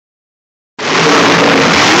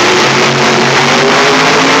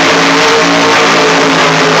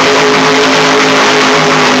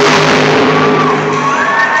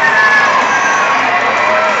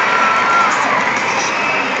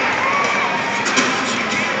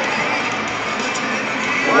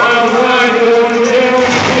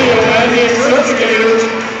the interrogators.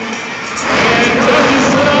 And judges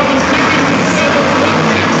put up a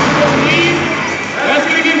 67-6 lead. That's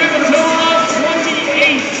going to give him a total of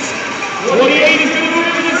 28. 28 is going to move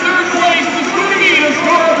him into third place. The score to a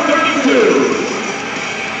score of 32.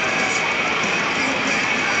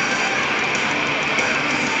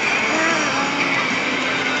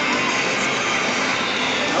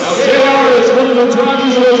 Now, JR is one of the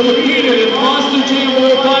drivers who has competed in Monster Jam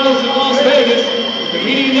World Finals in Las Vegas,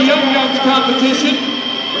 competing in the Young Guns competition.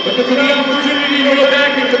 But for the opportunity to go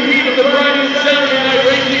back and compete at the Friday and Saturday night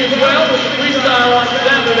racing as well, with the freestyle on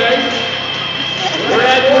Saturday. We're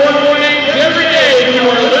at Fort Wayne every day if you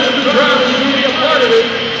want to listen to drivers who will be a part of it.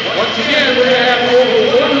 Once again, we're going to have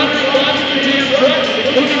over 100 Monster Jam trucks,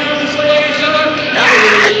 including our display center,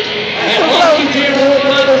 and Monster Jam World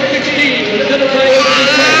Finals 16, presented by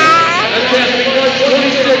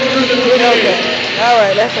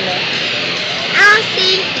Alright, that's enough. I don't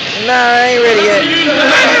see. No, I ain't ready yet.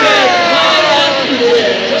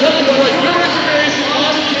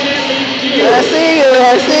 I see you,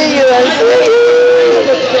 I see you, I see you.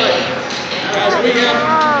 I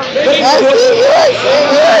see you,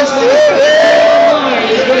 I see you.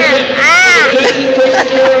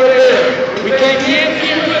 We can't keep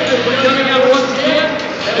you with us. We're coming out once again.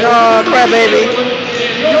 Oh, crap, baby.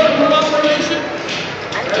 Your cooperation,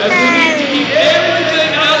 as we need to keep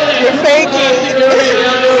everything out there. You're faking.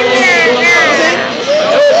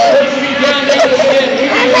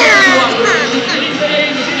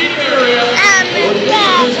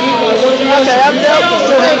 Okay, I'm joking.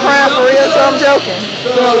 You ain't crying for real, so I'm joking. So,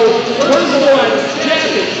 personalized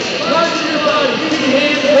jackets, parts of your body,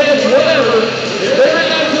 hands, heads, whatever. If they're in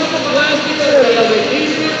that little plastic area, they need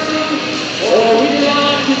to be removed, or we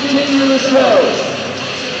cannot continue the show.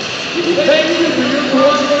 Thank you for your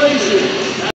cooperation.